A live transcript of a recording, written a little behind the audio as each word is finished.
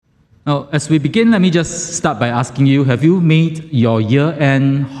Now, as we begin, let me just start by asking you, have you made your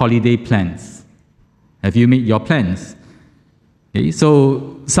year-end holiday plans? Have you made your plans? Okay,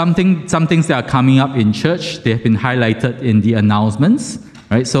 so some things that are coming up in church, they have been highlighted in the announcements,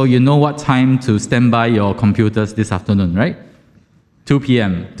 right? So you know what time to stand by your computers this afternoon, right? 2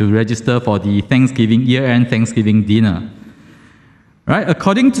 p.m. to register for the year-end Thanksgiving dinner. Right?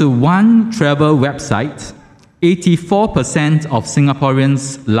 According to one travel website, 84% of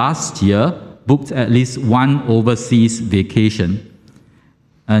Singaporeans last year booked at least one overseas vacation.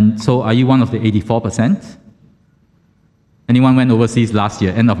 And so are you one of the 84%? Anyone went overseas last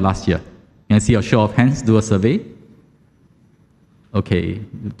year, end of last year? Can I see a show of hands? Do a survey. Okay,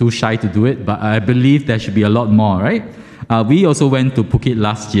 too shy to do it, but I believe there should be a lot more, right? We also went to Phuket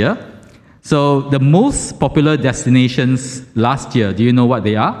last year. So the most popular destinations last year, do you know what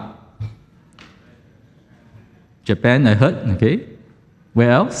they are? Japan, I heard, okay. Where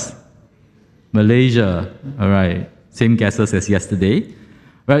else? Malaysia, all right. Same guesses as yesterday.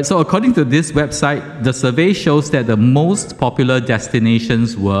 Right, so according to this website, the survey shows that the most popular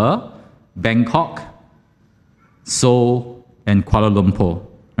destinations were Bangkok, Seoul, and Kuala Lumpur.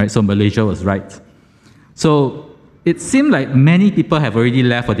 Right, so Malaysia was right. So it seemed like many people have already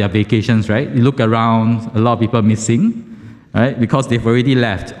left for their vacations, right? You look around, a lot of people missing, right? Because they've already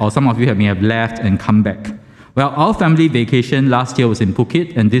left, or some of you may have left and come back. Well, our family vacation last year was in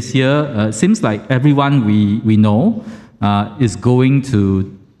Phuket, and this year, seems like everyone we know is going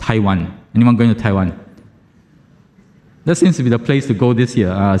to Taiwan. Anyone going to Taiwan? That seems to be the place to go this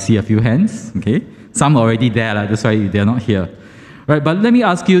year. I see a few hands, okay? Some are already there, that's why they're not here. Right, but let me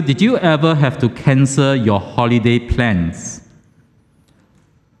ask you, did you ever have to cancel your holiday plans?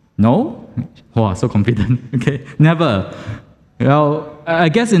 No? Wow, so confident. Okay, never. Well, I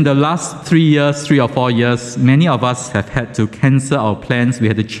guess in the last 3 or 4 years, many of us have had to cancel our plans. We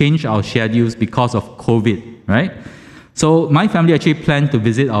had to change our schedules because of COVID, right? So my family actually planned to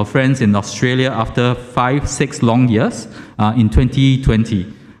visit our friends in Australia after 5-6 long years in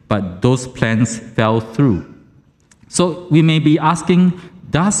 2020, but those plans fell through. So we may be asking,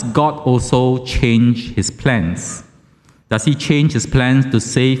 does God also change his plans? Does he change his plans to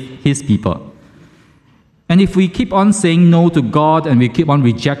save his people? And if we keep on saying no to God and we keep on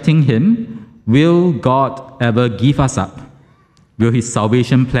rejecting him, will God ever give us up? Will his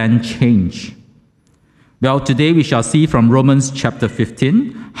salvation plan change? Well, today we shall see from Romans chapter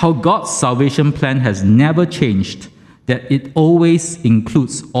 15 how God's salvation plan has never changed, that it always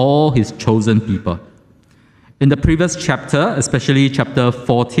includes all his chosen people. In the previous chapter, especially chapter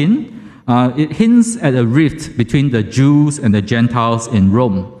 14, it hints at a rift between the Jews and the Gentiles in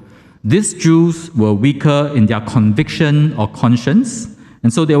Rome. These Jews were weaker in their conviction or conscience,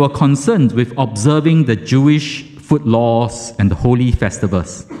 and so they were concerned with observing the Jewish food laws and the holy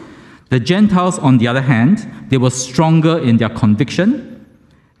festivals. The Gentiles, on the other hand, they were stronger in their conviction,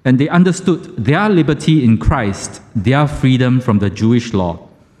 and they understood their liberty in Christ, their freedom from the Jewish law.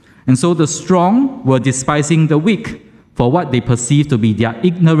 And so the strong were despising the weak for what they perceived to be their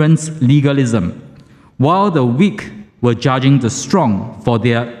ignorance legalism, while the weak were judging the strong for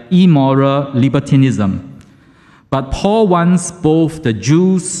their immoral libertinism. But Paul wants both the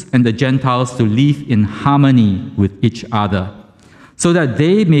Jews and the Gentiles to live in harmony with each other, so that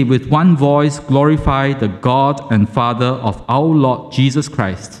they may with one voice glorify the God and Father of our Lord Jesus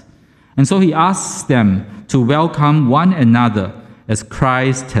Christ. And so he asks them to welcome one another as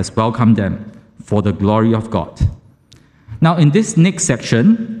Christ has welcomed them for the glory of God. Now, in this next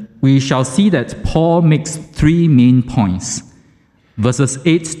section, we shall see that Paul makes 3 main points. Verses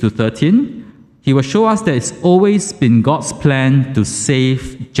 8 to 13, he will show us that it's always been God's plan to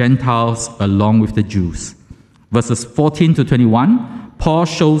save Gentiles along with the Jews. Verses 14 to 21, Paul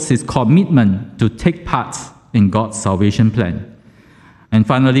shows his commitment to take part in God's salvation plan. And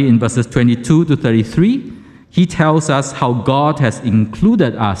finally, in verses 22 to 33, he tells us how God has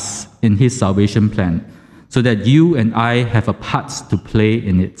included us in his salvation plan, so that you and I have a part to play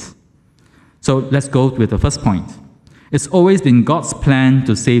in it. So let's go with the first point. It's always been God's plan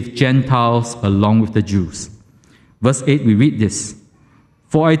to save Gentiles along with the Jews. Verse 8, we read this.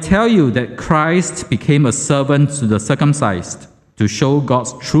 For I tell you that Christ became a servant to the circumcised to show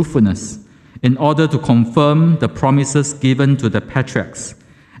God's truthfulness, in order to confirm the promises given to the patriarchs,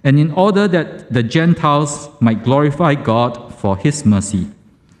 and in order that the Gentiles might glorify God for his mercy.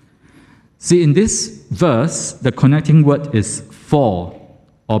 See, in this verse, the connecting word is for,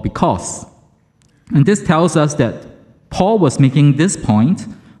 or because. And this tells us that Paul was making this point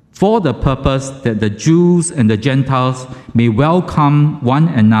for the purpose that the Jews and the Gentiles may welcome one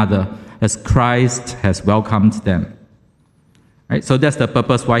another as Christ has welcomed them. Right? So that's the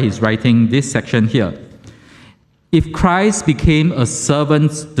purpose why he's writing this section here. If Christ became a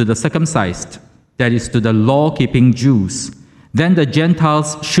servant to the circumcised, that is, to the law-keeping Jews, then the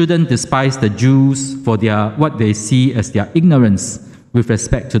Gentiles shouldn't despise the Jews for what they see as their ignorance with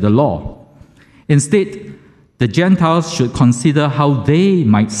respect to the law. Instead, the Gentiles should consider how they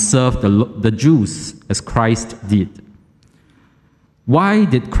might serve the Jews as Christ did. Why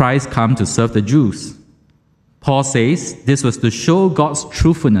did Christ come to serve the Jews? Paul says this was to show God's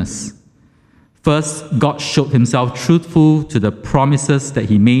truthfulness. First, God showed himself truthful to the promises that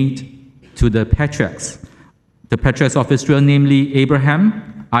he made to the patriarchs of Israel, namely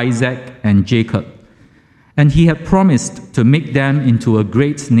Abraham, Isaac, and Jacob. And he had promised to make them into a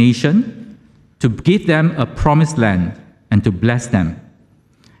great nation, to give them a promised land, and to bless them.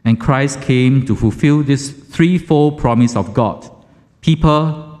 And Christ came to fulfill this threefold promise of God: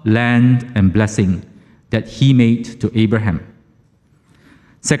 people, land, and blessing that he made to Abraham.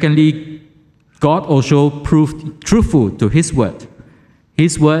 Secondly, God also proved truthful to his word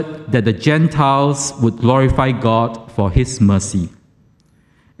that the Gentiles would glorify God for his mercy.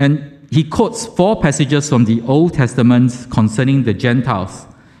 And he quotes 4 passages from the Old Testament concerning the Gentiles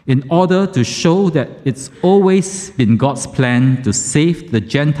in order to show that it's always been God's plan to save the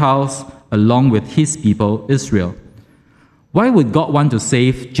Gentiles along with his people, Israel. Why would God want to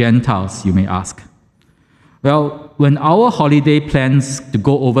save Gentiles, you may ask? Well, when our holiday plans to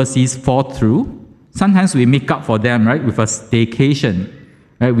go overseas fall through, sometimes we make up for them, right, with a staycation.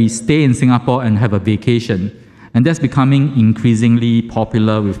 Right? We stay in Singapore and have a vacation. And that's becoming increasingly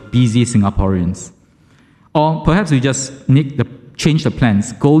popular with busy Singaporeans. Or perhaps we just change the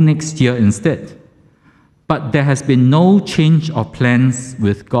plans, go next year instead. But there has been no change of plans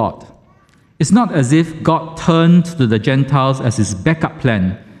with God. It's not as if God turned to the Gentiles as his backup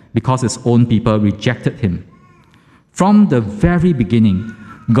plan because his own people rejected him. From the very beginning,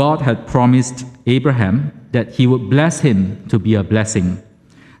 God had promised Abraham that he would bless him to be a blessing,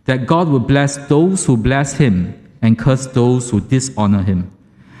 that God would bless those who bless him and curse those who dishonor him,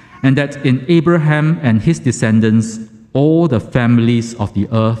 and that in Abraham and his descendants, all the families of the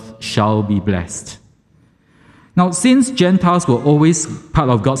earth shall be blessed. Now, since Gentiles were always part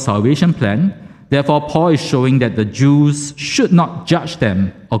of God's salvation plan, therefore Paul is showing that the Jews should not judge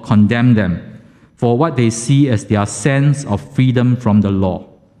them or condemn them for what they see as their sense of freedom from the law.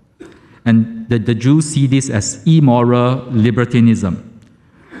 And the Jews see this as immoral libertinism.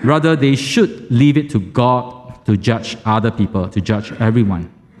 Rather, they should leave it to God to judge other people, to judge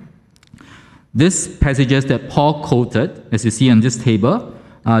everyone. These passages that Paul quoted, as you see on this table,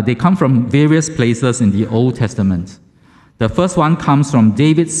 they come from various places in the Old Testament. The first one comes from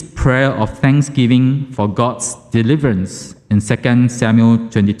David's prayer of thanksgiving for God's deliverance in 2 Samuel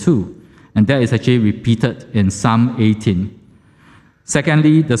 22, and that is actually repeated in Psalm 18.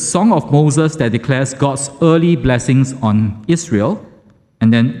 Secondly, the Song of Moses that declares God's early blessings on Israel,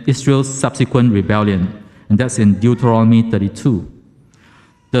 and then Israel's subsequent rebellion, and that's in Deuteronomy 32.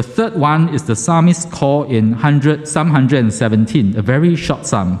 The third one is the psalmist's call in Psalm 117, a very short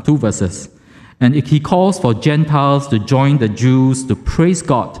psalm, 2 verses. And he calls for Gentiles to join the Jews to praise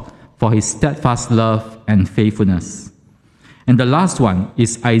God for his steadfast love and faithfulness. And the last one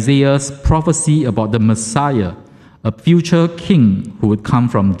is Isaiah's prophecy about the Messiah, a future king who would come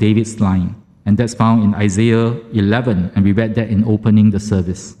from David's line. And that's found in Isaiah 11, and we read that in opening the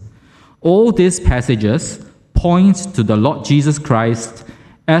service. All these passages point to the Lord Jesus Christ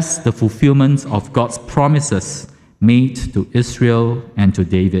as the fulfillment of God's promises made to Israel and to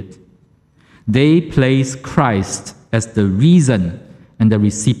David. They place Christ as the reason and the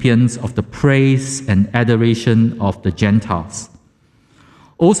recipients of the praise and adoration of the Gentiles.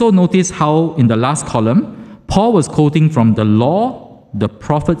 Also notice how in the last column, Paul was quoting from the law, the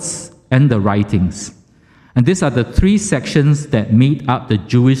prophets, and the writings. And these are the 3 sections that made up the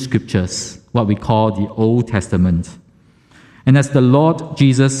Jewish scriptures, what we call the Old Testament. And as the Lord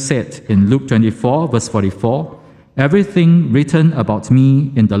Jesus said in Luke 24, verse 44, everything written about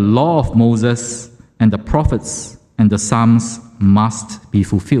me in the law of Moses and the prophets and the Psalms must be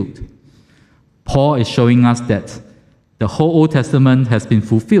fulfilled. Paul is showing us that the whole Old Testament has been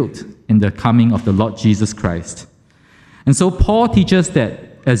fulfilled in the coming of the Lord Jesus Christ. And so Paul teaches that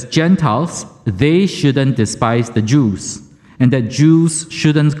as Gentiles, they shouldn't despise the Jews, and that Jews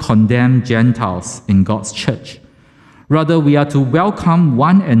shouldn't condemn Gentiles in God's church. Rather, we are to welcome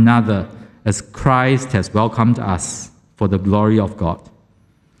one another as Christ has welcomed us for the glory of God.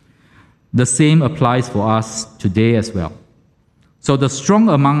 The same applies for us today as well. So the strong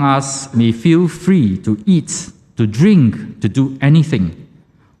among us may feel free to eat, to drink, to do anything,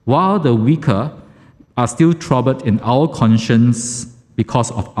 while the weaker are still troubled in our conscience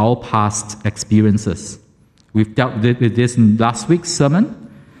because of our past experiences. We've dealt with this in last week's sermon.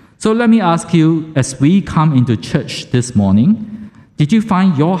 So let me ask you, as we come into church this morning, did you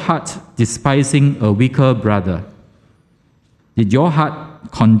find your heart despising a weaker brother? Did your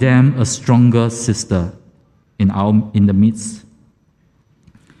heart condemn a stronger sister in the midst?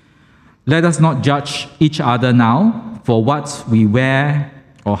 Let us not judge each other now for what we wear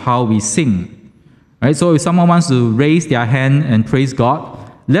or how we sing. Right? So if someone wants to raise their hand and praise God,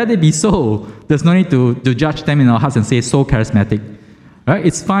 let it be so. There's no need to judge them in our hearts and say, so charismatic. Right?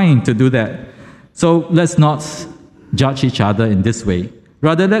 It's fine to do that. So let's not judge each other in this way.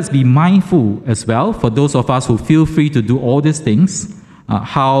 Rather, let's be mindful as well, for those of us who feel free to do all these things,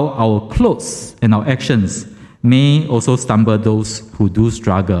 how our clothes and our actions may also stumble those who do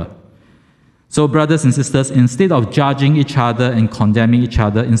struggle. So brothers and sisters, instead of judging each other and condemning each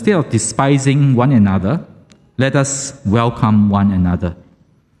other, instead of despising one another, let us welcome one another.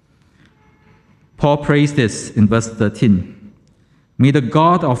 Paul prays this in verse 13. May the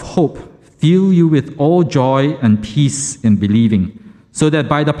God of hope fill you with all joy and peace in believing, so that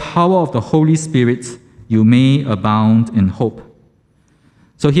by the power of the Holy Spirit you may abound in hope.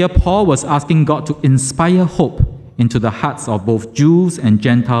 So here Paul was asking God to inspire hope into the hearts of both Jews and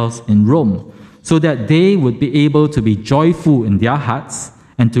Gentiles in Rome, so that they would be able to be joyful in their hearts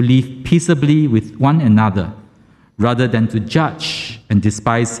and to live peaceably with one another, rather than to judge and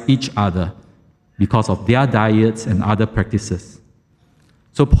despise each other because of their diets and other practices.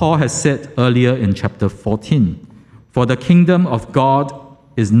 So Paul has said earlier in chapter 14, "For the kingdom of God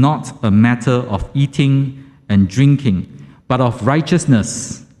is not a matter of eating and drinking, but of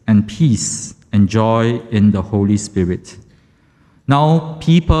righteousness and peace and joy in the Holy Spirit." Now,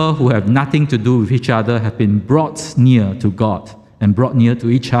 people who have nothing to do with each other have been brought near to God and brought near to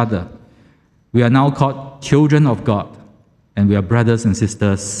each other. We are now called children of God, and we are brothers and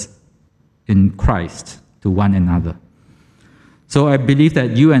sisters in Christ to one another. So I believe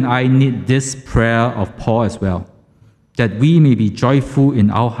that you and I need this prayer of Paul as well, that we may be joyful in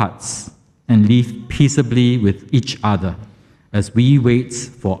our hearts and live peaceably with each other as we wait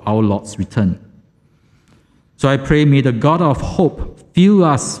for our Lord's return. So I pray, may the God of hope fill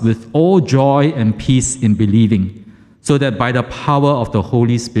us with all joy and peace in believing, so that by the power of the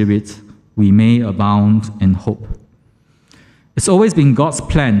Holy Spirit we may abound in hope. It's always been God's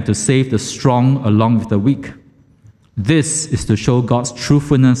plan to save the strong along with the weak. This is to show God's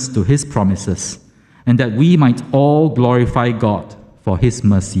truthfulness to His promises, and that we might all glorify God for His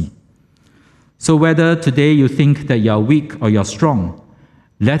mercy. So whether today you think that you are weak or you are strong,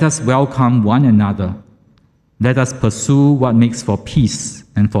 let us welcome one another. Let us pursue what makes for peace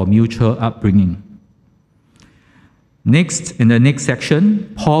and for mutual upbringing. Next, in the next section,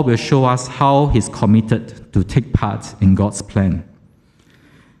 Paul will show us how he's committed to take part in God's plan.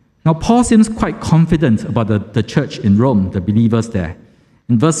 Now, Paul seems quite confident about the church in Rome, the believers there.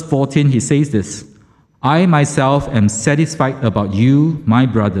 In verse 14, he says this, "I myself am satisfied about you, my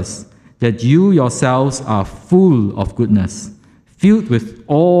brothers, that you yourselves are full of goodness, filled with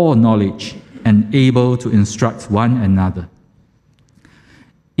all knowledge, and able to instruct one another."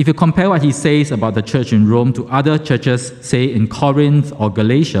 If you compare what he says about the church in Rome to other churches, say in Corinth or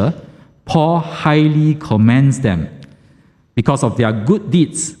Galatia, Paul highly commends them because of their good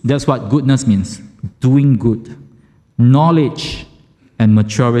deeds. That's what goodness means, doing good, knowledge and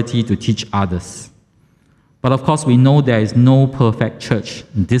maturity to teach others. But of course, we know there is no perfect church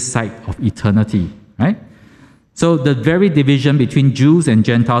this side of eternity, right? So the very division between Jews and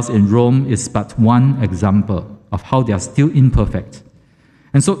Gentiles in Rome is but one example of how they are still imperfect.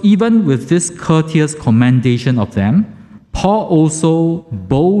 And so even with this courteous commendation of them, Paul also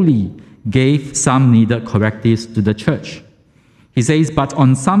boldly gave some needed correctives to the church. He says, "But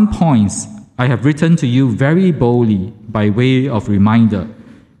on some points I have written to you very boldly by way of reminder,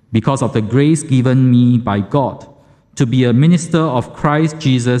 because of the grace given me by God, to be a minister of Christ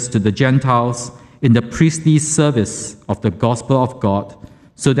Jesus to the Gentiles in the priestly service of the gospel of God,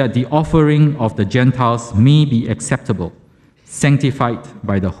 so that the offering of the Gentiles may be acceptable, sanctified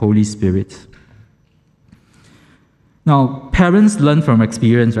by the Holy Spirit." Now, parents learn from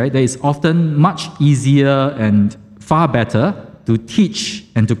experience, right? That it's often much easier and far better to teach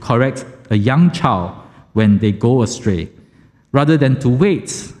and to correct a young child when they go astray, rather than to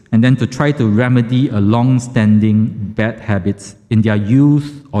wait and then to try to remedy a long-standing bad habit in their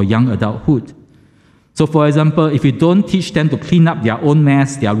youth or young adulthood. So for example, if you don't teach them to clean up their own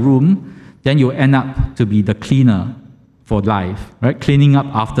mess, their room, then you end up to be the cleaner for life, right? Cleaning up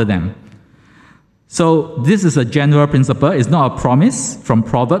after them. So this is a general principle. It's not a promise from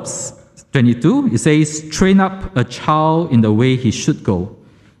Proverbs 22, it says, train up a child in the way he should go.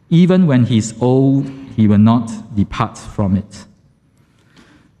 Even when he is old, he will not depart from it.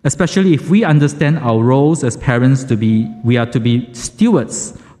 Especially if we understand our roles as parents we are to be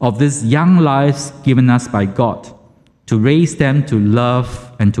stewards of these young lives given us by God, to raise them to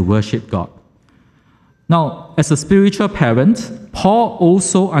love and to worship God. Now, as a spiritual parent, Paul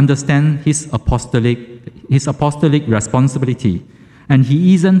also understands his apostolic responsibility, and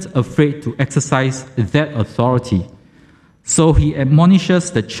he isn't afraid to exercise that authority. So he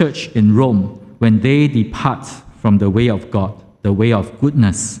admonishes the church in Rome when they depart from the way of God, the way of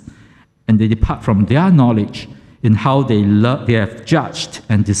goodness, and they depart from their knowledge in how they have judged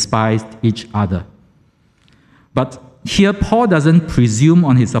and despised each other. But here Paul doesn't presume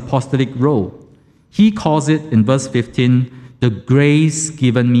on his apostolic role. He calls it in verse 15, the grace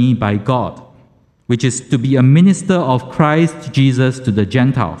given me by God, which is to be a minister of Christ Jesus to the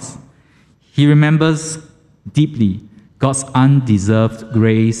Gentiles. He remembers deeply God's undeserved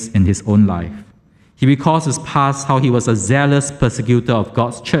grace in his own life. He recalls his past, how he was a zealous persecutor of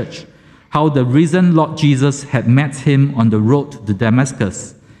God's church, how the risen Lord Jesus had met him on the road to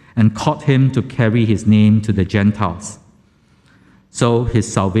Damascus and called him to carry his name to the Gentiles. So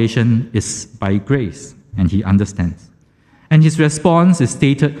his salvation is by grace, and he understands. And his response is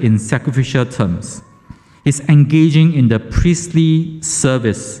stated in sacrificial terms. He's engaging in the priestly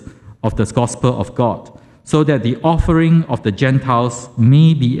service of the gospel of God, so that the offering of the Gentiles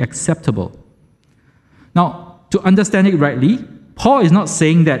may be acceptable. Now, to understand it rightly, Paul is not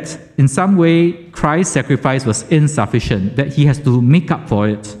saying that in some way Christ's sacrifice was insufficient, that he has to make up for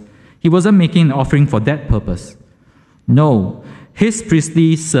it. He wasn't making an offering for that purpose. No, his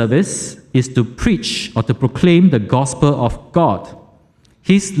priestly service is to preach or to proclaim the gospel of God.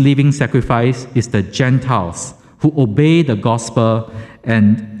 His living sacrifice is the Gentiles who obey the gospel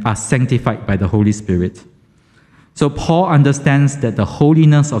and are sanctified by the Holy Spirit. So Paul understands that the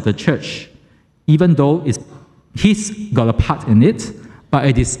holiness of the church, even though he's got a part in it, but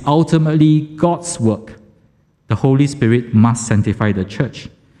it is ultimately God's work. The Holy Spirit must sanctify the church.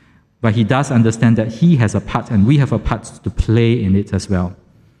 But he does understand that he has a part and we have a part to play in it as well.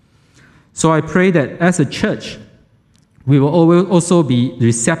 So I pray that as a church, we will also be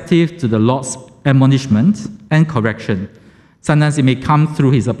receptive to the Lord's admonishment and correction. Sometimes it may come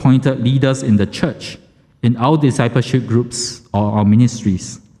through his appointed leaders in the church, in our discipleship groups or our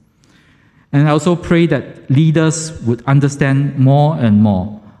ministries. And I also pray that leaders would understand more and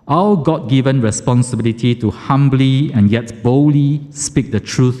more our God-given responsibility to humbly and yet boldly speak the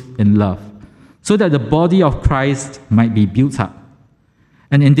truth in love, so that the body of Christ might be built up.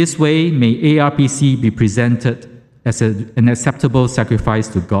 And in this way, may ARPC be presented as an acceptable sacrifice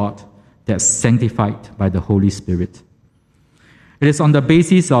to God that's sanctified by the Holy Spirit. It is on the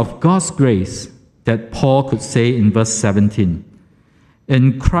basis of God's grace that Paul could say in verse 17,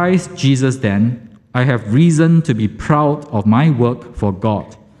 "In Christ Jesus then, I have reason to be proud of my work for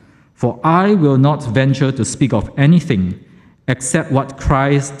God. For I will not venture to speak of anything except what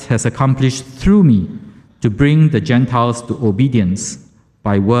Christ has accomplished through me to bring the Gentiles to obedience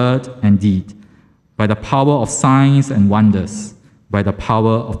by word and deed, by the power of signs and wonders, by the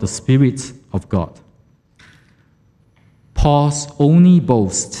power of the Spirit of God." Paul's only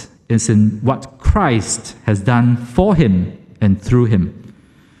boast is in what Christ has done for him and through him.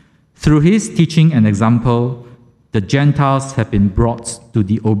 Through his teaching and example, the Gentiles have been brought to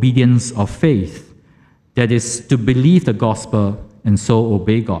the obedience of faith, that is, to believe the gospel and so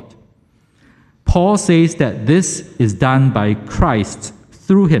obey God. Paul says that this is done by Christ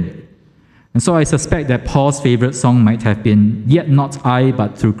through him. And so I suspect that Paul's favorite song might have been, "Yet not I,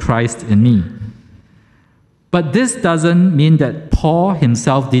 but through Christ in me." But this doesn't mean that Paul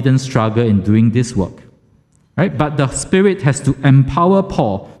himself didn't struggle in doing this work, right? But the Spirit has to empower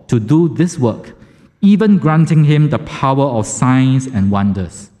Paul to do this work, even granting him the power of signs and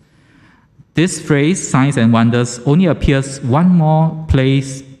wonders. This phrase, signs and wonders, only appears one more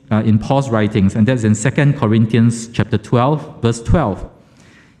place in Paul's writings, and that's in 2 Corinthians chapter 12, verse 12.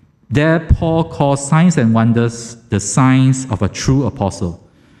 There, Paul calls signs and wonders the signs of a true apostle.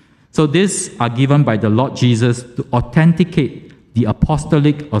 So these are given by the Lord Jesus to authenticate the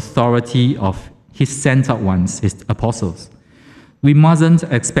apostolic authority of his sent out ones, his apostles. We mustn't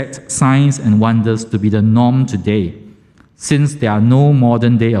expect signs and wonders to be the norm today, since there are no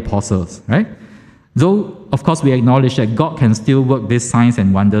modern-day apostles, right? Though, of course, we acknowledge that God can still work these signs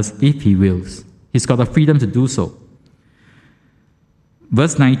and wonders if he wills. He's got the freedom to do so.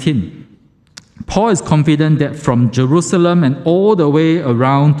 Verse 19, Paul is confident that from Jerusalem and all the way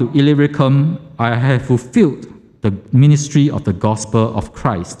around to Illyricum, I have fulfilled the ministry of the gospel of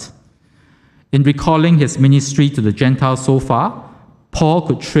Christ. In recalling his ministry to the Gentiles so far, Paul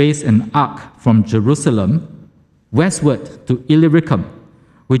could trace an arc from Jerusalem westward to Illyricum,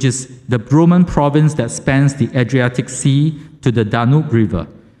 which is the Roman province that spans the Adriatic Sea to the Danube River.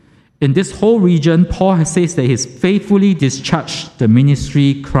 In this whole region, Paul says that he's faithfully discharged the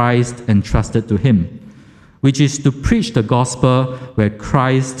ministry Christ entrusted to him, which is to preach the gospel where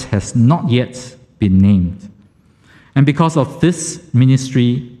Christ has not yet been named. And because of this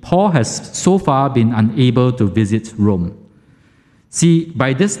ministry, Paul has so far been unable to visit Rome. See,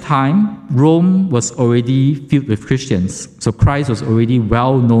 by this time, Rome was already filled with Christians, so Christ was already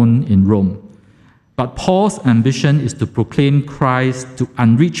well known in Rome. But Paul's ambition is to proclaim Christ to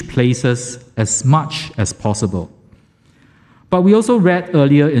unreached places as much as possible. But we also read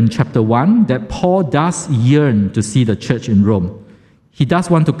earlier in chapter 1 that Paul does yearn to see the church in Rome. He does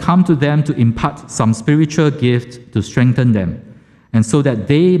want to come to them to impart some spiritual gift to strengthen them, and so that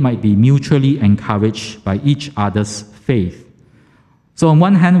they might be mutually encouraged by each other's faith. So on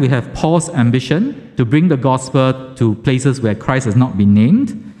one hand, we have Paul's ambition to bring the gospel to places where Christ has not been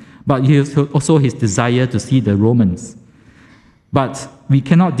named, but also his desire to see the Romans. But we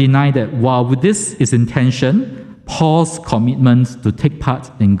cannot deny that while with this is intention, Paul's commitment to take part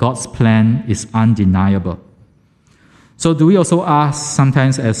in God's plan is undeniable. So do we also ask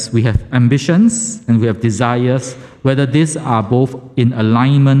sometimes, as we have ambitions and we have desires, whether these are both in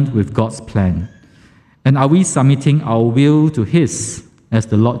alignment with God's plan? And are we submitting our will to His, as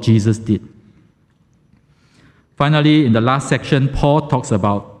the Lord Jesus did? Finally, in the last section, Paul talks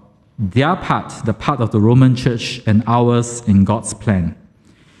about their part, the part of the Roman church, and ours in God's plan.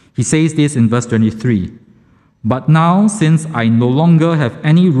 He says this in verse 23, "But now, since I no longer have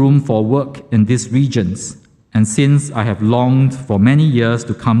any room for work in these regions, and since I have longed for many years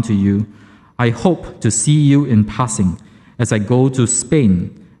to come to you, I hope to see you in passing as I go to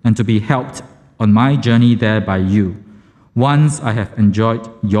Spain and to be helped on my journey there by you, once I have enjoyed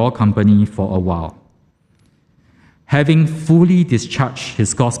your company for a while." Having fully discharged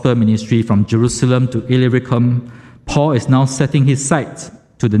his gospel ministry from Jerusalem to Illyricum, Paul is now setting his sights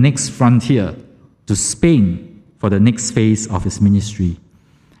to the next frontier, to Spain, for the next phase of his ministry.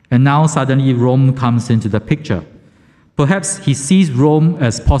 And now suddenly Rome comes into the picture. Perhaps he sees Rome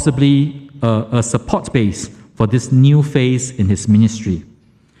as possibly a support base for this new phase in his ministry.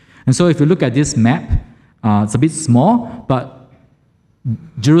 And so if you look at this map, it's a bit small, but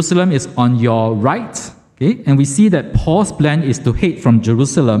Jerusalem is on your right, okay? And we see that Paul's plan is to head from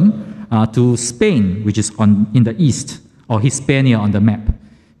Jerusalem to Spain, which is in the east, or Hispania on the map.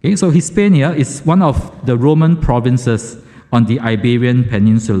 Okay? So Hispania is one of the Roman provinces on the Iberian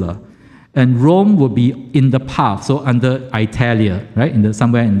Peninsula. And Rome will be in the path, so under Italia, right?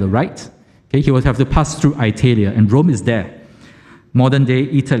 Somewhere in the right. Okay, he will have to pass through Italia, and Rome is there. Modern day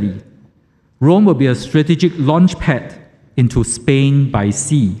Italy. Rome will be a strategic launch pad into Spain by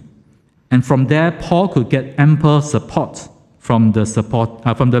sea. And from there, Paul could get ample support from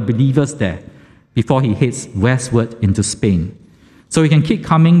the believers there before he heads westward into Spain. So he can keep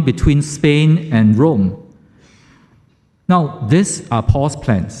coming between Spain and Rome. Now, these are Paul's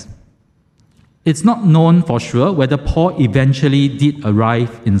plans. It's not known for sure whether Paul eventually did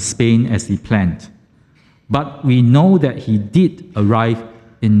arrive in Spain as he planned, but we know that he did arrive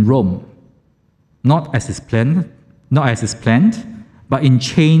in Rome, not as is planned, but in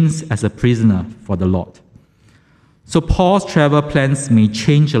chains as a prisoner for the Lord. So Paul's travel plans may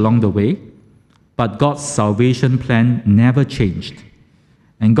change along the way, but God's salvation plan never changed.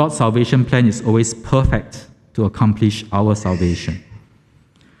 And God's salvation plan is always perfect to accomplish our salvation.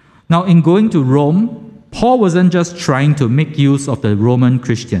 Now, in going to Rome, Paul wasn't just trying to make use of the Roman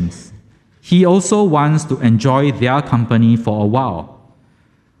Christians. He also wants to enjoy their company for a while.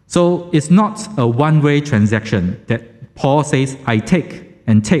 So it's not a one-way transaction that Paul says, I take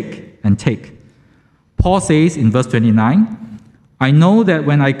and take and take. Paul says in verse 29, I know that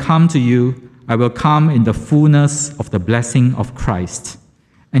when I come to you, I will come in the fullness of the blessing of Christ.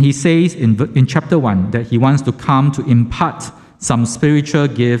 And he says in chapter 1 that he wants to come to impart some spiritual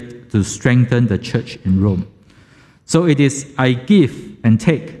gift to strengthen the church in Rome. So it is I give and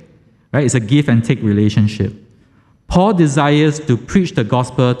take, right? It's a give and take relationship. Paul desires to preach the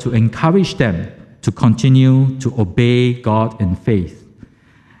gospel to encourage them to continue to obey God in faith,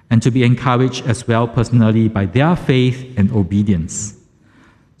 and to be encouraged as well personally by their faith and obedience.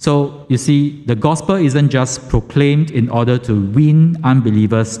 So, you see, the gospel isn't just proclaimed in order to win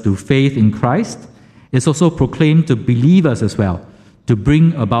unbelievers to faith in Christ, it's also proclaimed to believers as well, to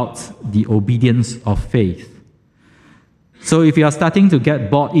bring about the obedience of faith. So if you are starting to get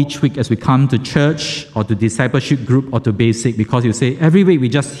bored each week as we come to church or to discipleship group or to basic, because you say, every week we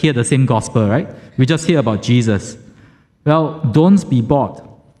just hear the same gospel, right? We just hear about Jesus. Well, don't be bored,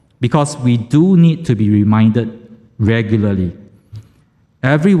 because we do need to be reminded regularly.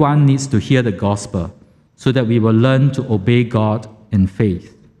 Everyone needs to hear the gospel so that we will learn to obey God in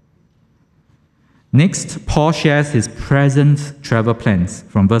faith. Next, Paul shares his present travel plans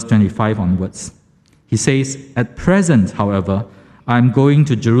from verse 25 onwards. He says, "At present, however, I am going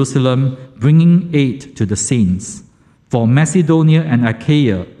to Jerusalem, bringing aid to the saints. For Macedonia and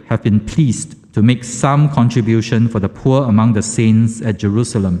Achaia have been pleased to make some contribution for the poor among the saints at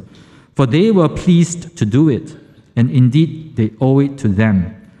Jerusalem. For they were pleased to do it, and indeed they owe it to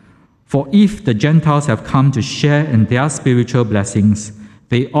them. For if the Gentiles have come to share in their spiritual blessings,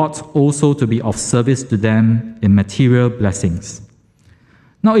 they ought also to be of service to them in material blessings."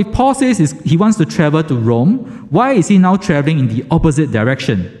 Now, if Paul says he wants to travel to Rome, why is he now traveling in the opposite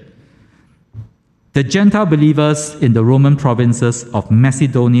direction? The Gentile believers in the Roman provinces of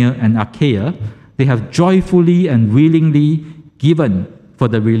Macedonia and Achaia, they have joyfully and willingly given for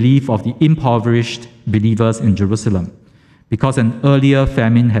the relief of the impoverished believers in Jerusalem, because an earlier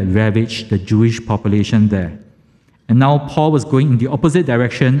famine had ravaged the Jewish population there. And now Paul was going in the opposite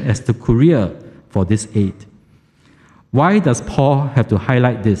direction as the courier for this aid. Why does Paul have to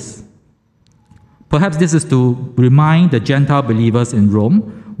highlight this? Perhaps this is to remind the Gentile believers in Rome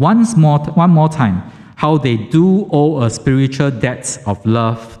one more time how they do owe a spiritual debt of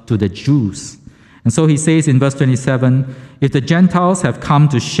love to the Jews. And so he says in verse 27, "If the Gentiles have come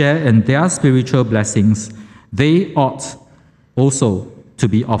to share in their spiritual blessings, they ought also to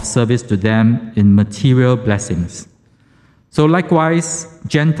be of service to them in material blessings." So likewise,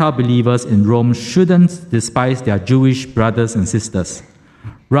 Gentile believers in Rome shouldn't despise their Jewish brothers and sisters.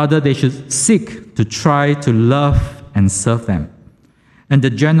 Rather, they should seek to try to love and serve them. And the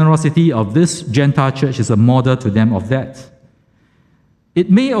generosity of this Gentile church is a model to them of that. It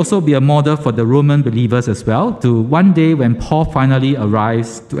may also be a model for the Roman believers as well, to one day when Paul finally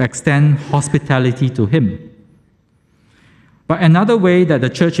arrives, to extend hospitality to him. But another way that the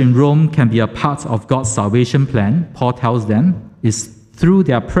church in Rome can be a part of God's salvation plan, Paul tells them, is through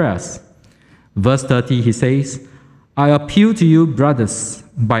their prayers. Verse 30, he says, "I appeal to you, brothers,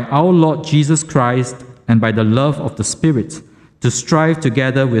 by our Lord Jesus Christ and by the love of the Spirit, to strive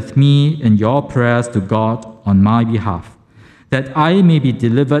together with me in your prayers to God on my behalf, that I may be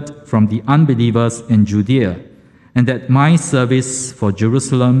delivered from the unbelievers in Judea, and that my service for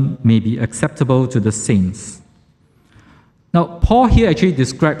Jerusalem may be acceptable to the saints." Now, Paul here actually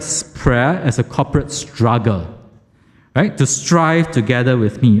describes prayer as a corporate struggle, right? To strive together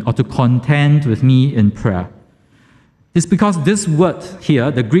with me or to contend with me in prayer. It's because this word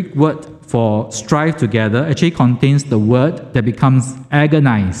here, the Greek word for strive together, actually contains the word that becomes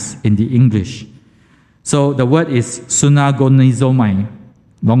agonize in the English. So the word is sunagonizomai,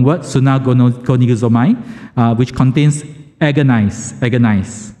 long word, sunagonizomai, which contains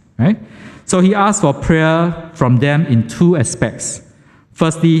agonize, right? So he asks for prayer from them in two aspects.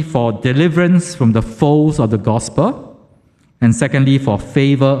 Firstly, for deliverance from the foes of the gospel, and secondly, for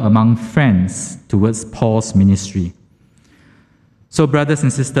favor among friends towards Paul's ministry. So brothers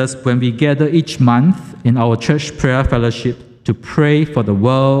and sisters, when we gather each month in our church prayer fellowship to pray for the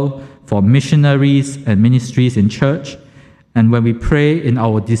world, for missionaries and ministries in church, and when we pray in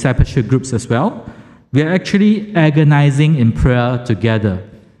our discipleship groups as well, we are actually agonizing in prayer together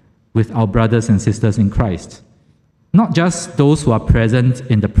with our brothers and sisters in Christ. Not just those who are present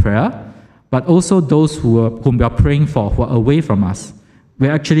in the prayer, but also those whom we are praying for who are away from us.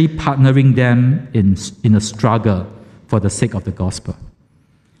 We're actually partnering them in a struggle for the sake of the gospel.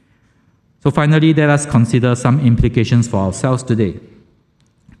 So finally, let us consider some implications for ourselves today.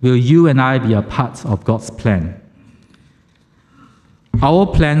 Will you and I be a part of God's plan? Our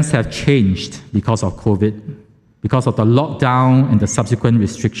plans have changed because of COVID, because of the lockdown and the subsequent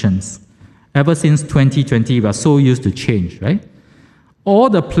restrictions. Ever since 2020, we are so used to change, right? All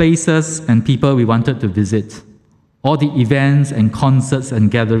the places and people we wanted to visit, all the events and concerts and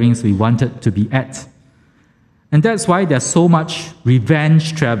gatherings we wanted to be at. And that's why there's so much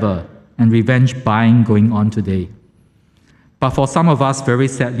revenge travel and revenge buying going on today. But for some of us, very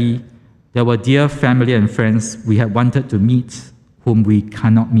sadly, there were dear family and friends we had wanted to meet whom we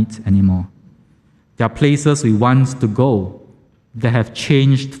cannot meet anymore. There are places we want to go that have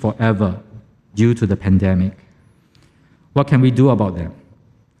changed forever due to the pandemic. What can we do about them?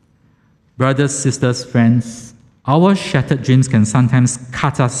 Brothers, sisters, friends, our shattered dreams can sometimes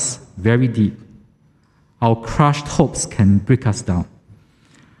cut us very deep. Our crushed hopes can break us down.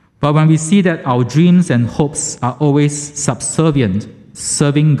 But when we see that our dreams and hopes are always subservient,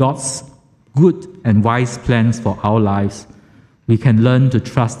 serving God's good and wise plans for our lives, we can learn to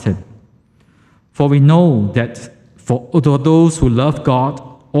trust Him. For we know that for those who love God,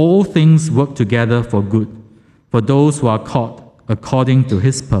 all things work together for good, for those who are called according to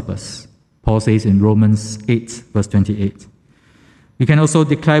His purpose. Paul says in Romans 8, verse 28. We can also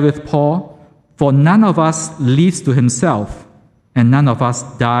declare with Paul, for none of us lives to himself, and none of us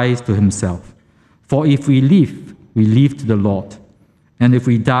dies to himself. For if we live to the Lord. And if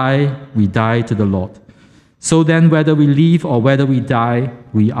we die to the Lord. So then, whether we live or whether we die,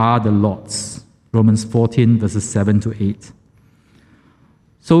 we are the Lord's. Romans 14, verses 7 to 8.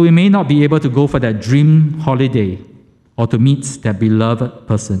 So we may not be able to go for that dream holiday or to meet that beloved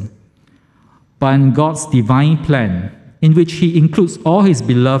person. But in God's divine plan, in which He includes all His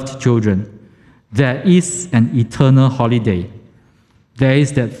beloved children, there is an eternal holiday. There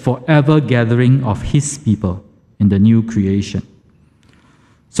is that forever gathering of His people in the new creation.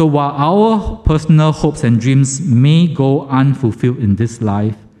 So while our personal hopes and dreams may go unfulfilled in this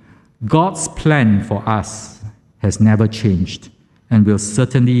life, God's plan for us has never changed and will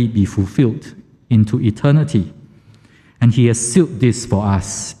certainly be fulfilled into eternity. And He has sealed this for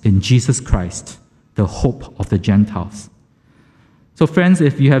us in Jesus Christ, the hope of the Gentiles. So friends,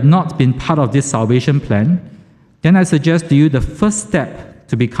 if you have not been part of this salvation plan, then I suggest to you the first step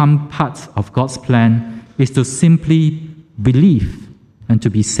to become part of God's plan is to simply believe and to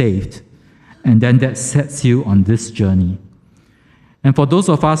be saved. And then that sets you on this journey. And for those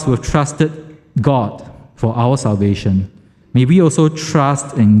of us who have trusted God for our salvation, may we also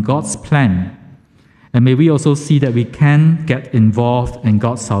trust in God's plan. And may we also see that we can get involved in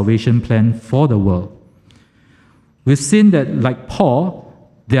God's salvation plan for the world. We've seen that, like Paul,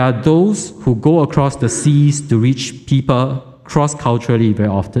 there are those who go across the seas to reach people cross-culturally very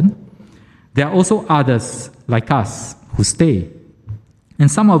often. There are also others, like us, who stay. And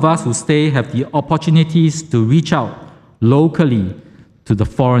some of us who stay have the opportunities to reach out locally to the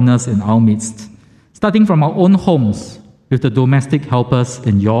foreigners in our midst, starting from our own homes with the domestic helpers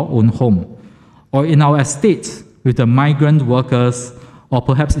in your own home, or in our estates with the migrant workers, or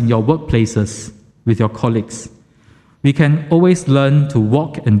perhaps in your workplaces with your colleagues. We can always learn to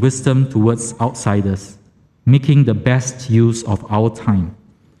walk in wisdom towards outsiders, making the best use of our time.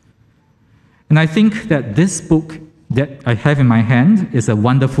 And I think that this book that I have in my hand is a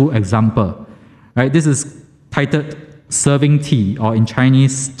wonderful example. Right? This is titled Serving Tea, or in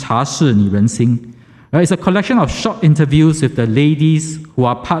Chinese, 茶事你人心. Right? It's a collection of short interviews with the ladies who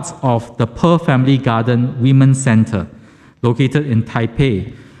are part of the Pearl Family Garden Women's Center, located in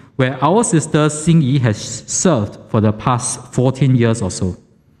Taipei, where our sister Xing Yi has served for the past 14 years or so.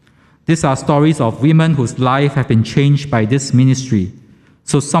 These are stories of women whose lives have been changed by this ministry.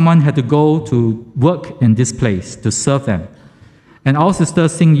 So someone had to go to work in this place to serve them. And our sister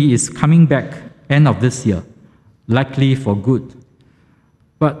Xing Yi is coming back end of this year, likely for good.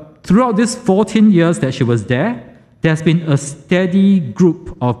 But throughout these 14 years that she was there, there's been a steady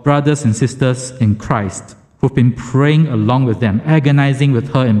group of brothers and sisters in Christ who've been praying along with them, agonizing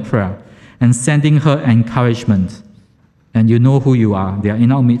with her in prayer, and sending her encouragement. And you know who you are. They are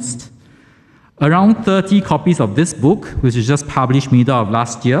in our midst. Around 30 copies of this book, which was just published middle of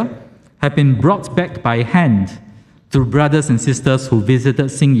last year, have been brought back by hand through brothers and sisters who visited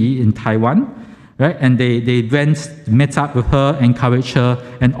Xing Yi in Taiwan. Right? And they went, met up with her, encouraged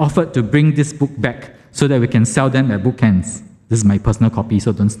her, and offered to bring this book back so that we can sell them at bookends. This is my personal copy,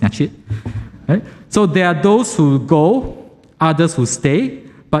 so don't snatch it. Right? So there are those who go, others who stay,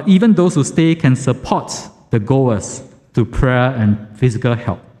 but even those who stay can support the goers through prayer and physical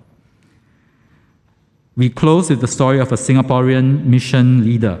help. We close with the story of a Singaporean mission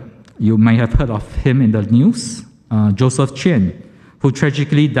leader. You might have heard of him in the news, Joseph Chen, who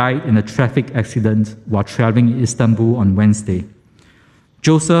tragically died in a traffic accident while traveling in Istanbul on Wednesday.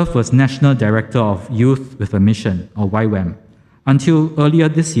 Joseph was National Director of Youth with a Mission, or YWAM, until earlier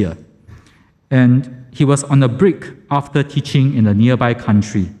this year. And he was on a break after teaching in a nearby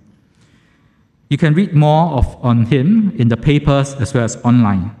country. You can read more on him in the papers as well as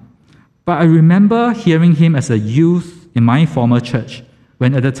online. But I remember hearing him as a youth in my former church,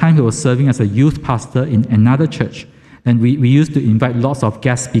 when at the time he was serving as a youth pastor in another church. And we used to invite lots of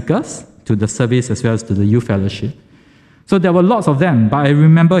guest speakers to the service as well as to the youth fellowship. So there were lots of them, but I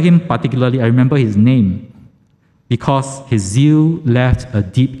remember him particularly. I remember his name because his zeal left a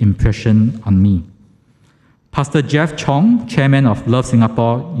deep impression on me. Pastor Jeff Chong, chairman of Love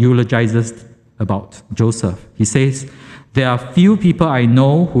Singapore, eulogizes about Joseph. He says, "There are few people I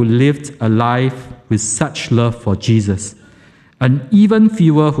know who lived a life with such love for Jesus. and even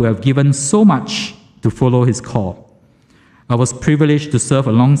fewer who have given so much to follow his call. I was privileged to serve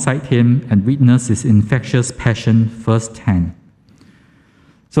alongside him and witness his infectious passion firsthand.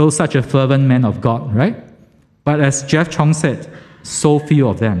 So such a fervent man of God, right? But as Jeff Chong said, so few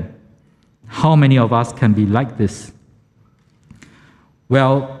of them. How many of us can be like this?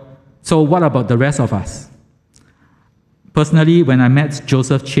 Well, so what about the rest of us? Personally, when I met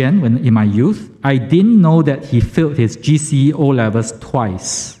Joseph Chien in my youth, I didn't know that he failed his GCE O-levels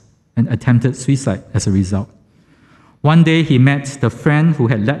twice and attempted suicide as a result. One day he met the friend who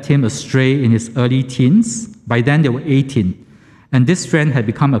had led him astray in his early teens. By then they were 18, and this friend had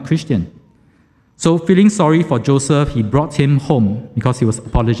become a Christian. So feeling sorry for Joseph, he brought him home because he was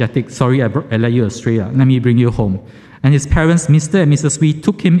apologetic. Sorry, I led you astray. Let me bring you home. And his parents, Mr. and Mrs. Wee,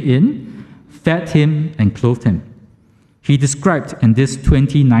 took him in, fed him, and clothed him. He described in this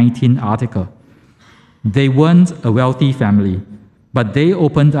 2019 article, they weren't a wealthy family, but they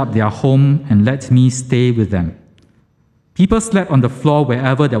opened up their home and let me stay with them. People slept on the floor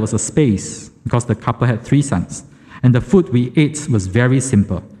wherever there was a space because the couple had 3 sons, and the food we ate was very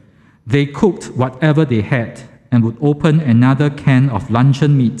simple. They cooked whatever they had and would open another can of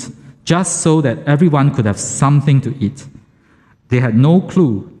luncheon meat just so that everyone could have something to eat. They had no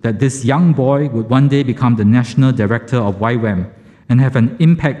clue that this young boy would one day become the national director of YWAM and have an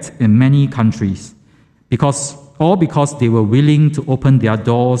impact in many countries, because they were willing to open their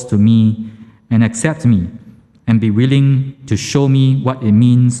doors to me and accept me and be willing to show me what it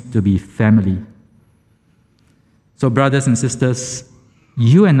means to be family. So brothers and sisters,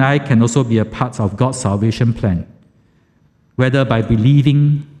 you and I can also be a part of God's salvation plan, whether by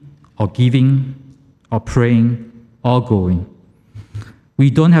believing or giving or praying or going. We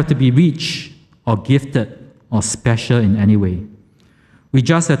don't have to be rich or gifted or special in any way. We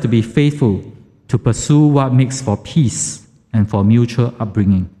just have to be faithful to pursue what makes for peace and for mutual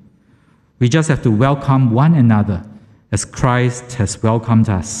upbringing. We just have to welcome one another as Christ has welcomed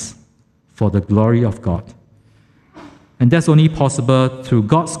us for the glory of God. And that's only possible through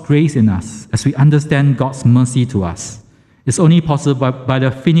God's grace in us as we understand God's mercy to us. It's only possible by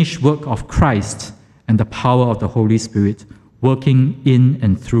the finished work of Christ and the power of the Holy Spirit working in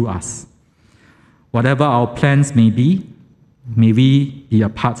and through us. Whatever our plans may be, may we be a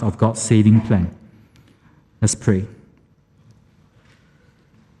part of God's saving plan. Let's pray.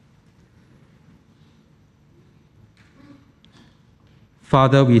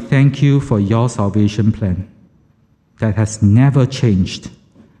 Father, we thank you for your salvation plan that has never changed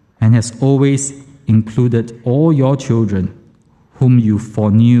and has always included all your children whom you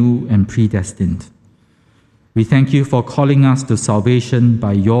foreknew and predestined. We thank you for calling us to salvation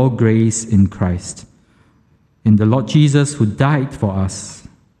by your grace in Christ, in the Lord Jesus who died for us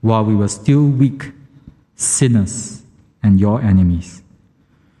while we were still weak, sinners, and your enemies.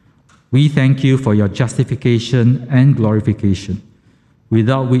 We thank you for your justification and glorification,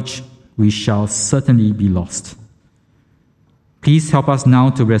 without which we shall certainly be lost. Please help us now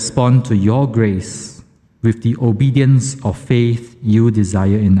to respond to your grace with the obedience of faith you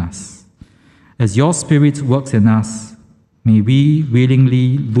desire in us. As your Spirit works in us, may we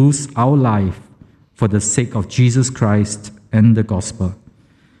willingly lose our life for the sake of Jesus Christ and the gospel.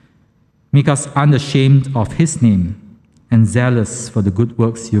 Make us unashamed of his name and zealous for the good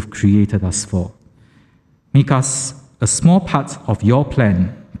works you've created us for. Make us a small part of your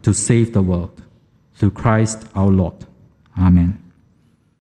plan to save the world. Through Christ our Lord. Amen.